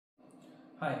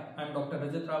Hi, I'm Dr.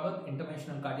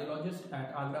 Interventional Cardiologist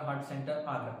at Agra Heart Centre,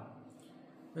 Agra.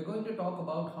 We're going to talk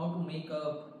about how to make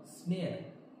a snare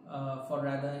for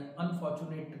rather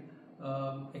unfortunate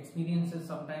experiences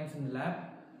sometimes in the lab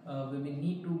where we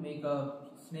need to make a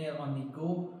snare on the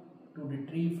go to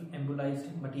retrieve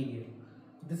embolized material.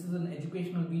 This is an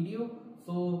educational video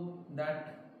so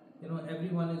that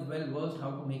everyone is well versed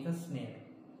how to make a snare.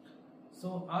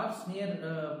 So our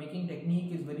snare making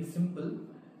technique is very simple.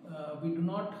 We do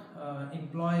not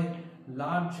employ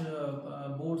large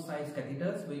bore size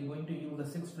catheters. We are going to use a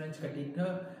 6 French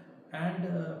catheter, and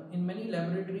in many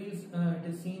laboratories it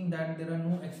is seen that there are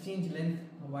no exchange length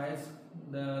wires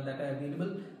that are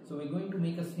available. So we are going to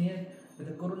make a snare with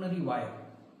a coronary wire.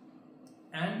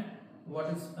 And what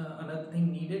is another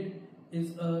thing needed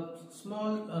is a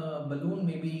small balloon,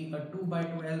 maybe a 2 by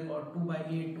 12 or 2 by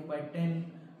 8, 2 by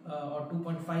 10 or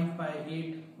 2.5 by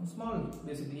 8, small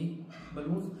basically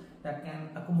balloons that can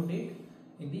accommodate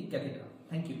in the catheter.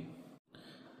 Thank you.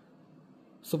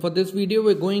 So for this video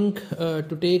we're going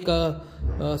to take a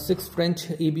 6 French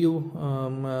EBU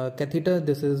catheter.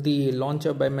 This is the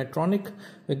launcher by Medtronic.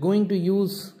 We're going to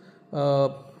use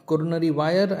coronary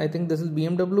wire. I think this is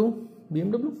BMW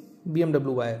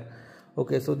wire.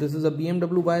 Okay, so this is a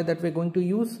BMW wire that we're going to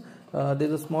use.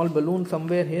 There's a small balloon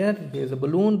somewhere here. There's a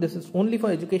balloon. This is only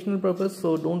for educational purpose,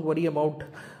 so don't worry about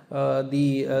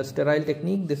the sterile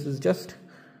technique. This is just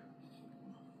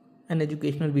an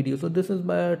educational video. So this is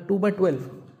by 2 by 12.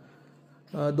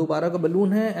 2 12 ka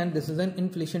balloon hai, and this is an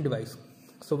inflation device.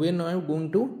 So we are now going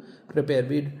to prepare.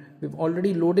 We've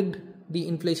already loaded the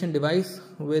inflation device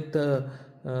with a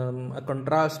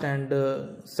contrast and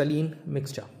saline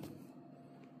mixture.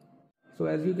 So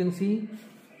as you can see,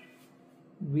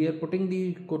 we are putting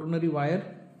the coronary wire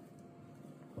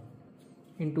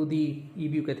into the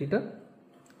EBU catheter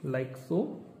like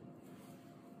so.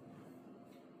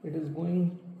 It is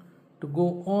going to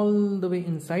go all the way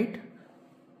inside.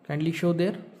 Kindly show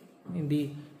there in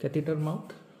the catheter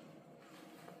mouth.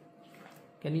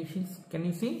 Can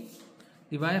you see?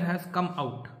 The wire has come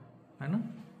out.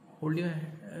 Hold your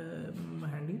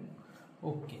handy.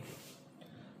 Okay.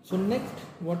 So next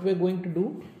what we are going to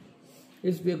do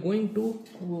is we are going to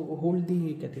hold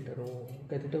the catheter.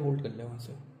 Catheter hold kar le wahan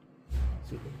se.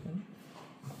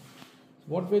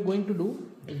 What we are going to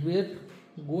do is we are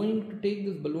going to take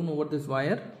this balloon over this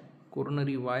wire,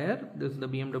 coronary wire. This is the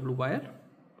BMW wire.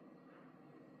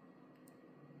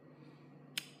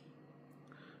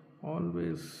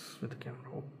 Always with the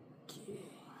camera. Okay.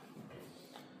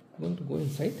 I'm going to go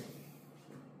inside.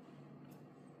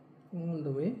 All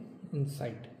the way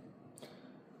inside.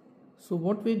 So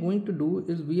what we are going to do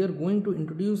is we are going to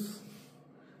introduce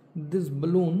this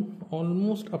balloon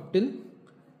almost up till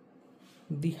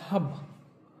the hub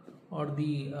or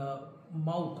the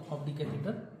mouth of the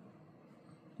catheter.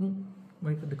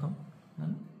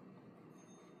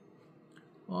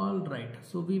 All right.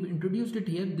 So we've introduced it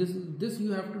here. This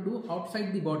you have to do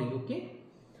outside the body. Okay.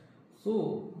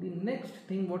 So the next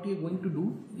thing what you're going to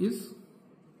do is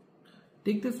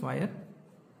take this wire.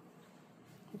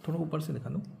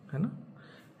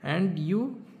 And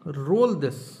you roll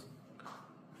this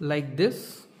like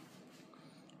this,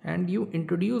 and you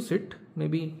introduce it.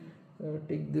 Maybe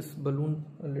take this balloon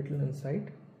a little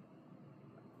inside.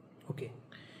 Okay,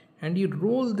 and you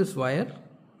roll this wire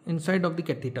inside of the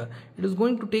catheter. It is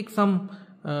going to take some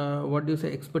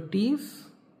expertise.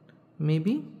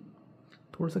 Maybe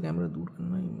thoda sa camera dur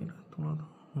karna hai mera,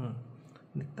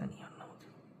 dikhta nahi hai.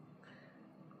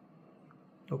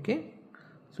 Okay,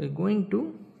 so you're going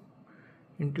to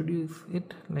introduce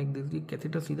it like this. The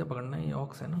catheter सीधा पकड़ना है, ये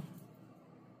aux है ना,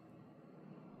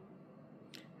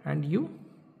 and you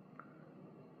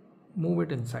move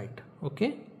it inside.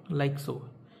 Okay, like so.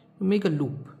 You make a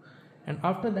loop, and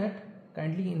after that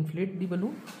kindly inflate the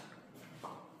balloon.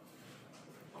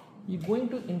 You're going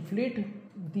to inflate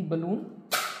the balloon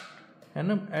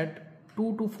at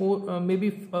 2 to 4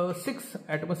 maybe 6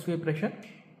 atmosphere pressure.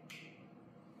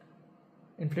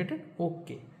 Inflated.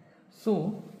 Okay,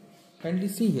 so kindly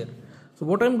see here. So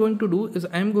what I'm going to do is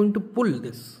I'm going to pull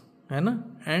this,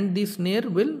 and the snare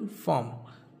will form.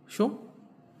 Show.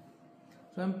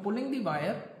 So I'm pulling the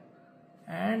wire,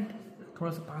 and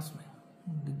thoda sa paas mein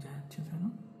dikh jaye achhe se, na?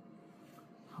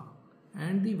 Ha.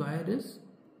 And the wire is,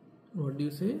 what do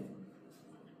you say,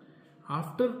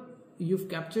 after you've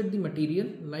captured the material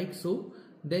like so,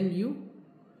 then you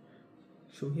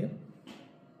show here,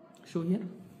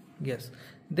 yes,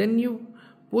 then you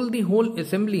pull the whole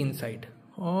assembly inside.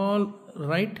 All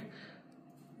right,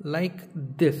 like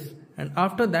this, and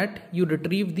after that you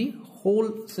retrieve the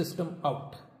whole system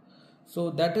out. So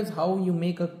that is how you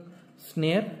make a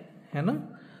snare है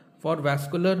ना, for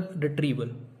vascular retrieval.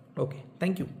 Okay,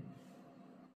 thank you.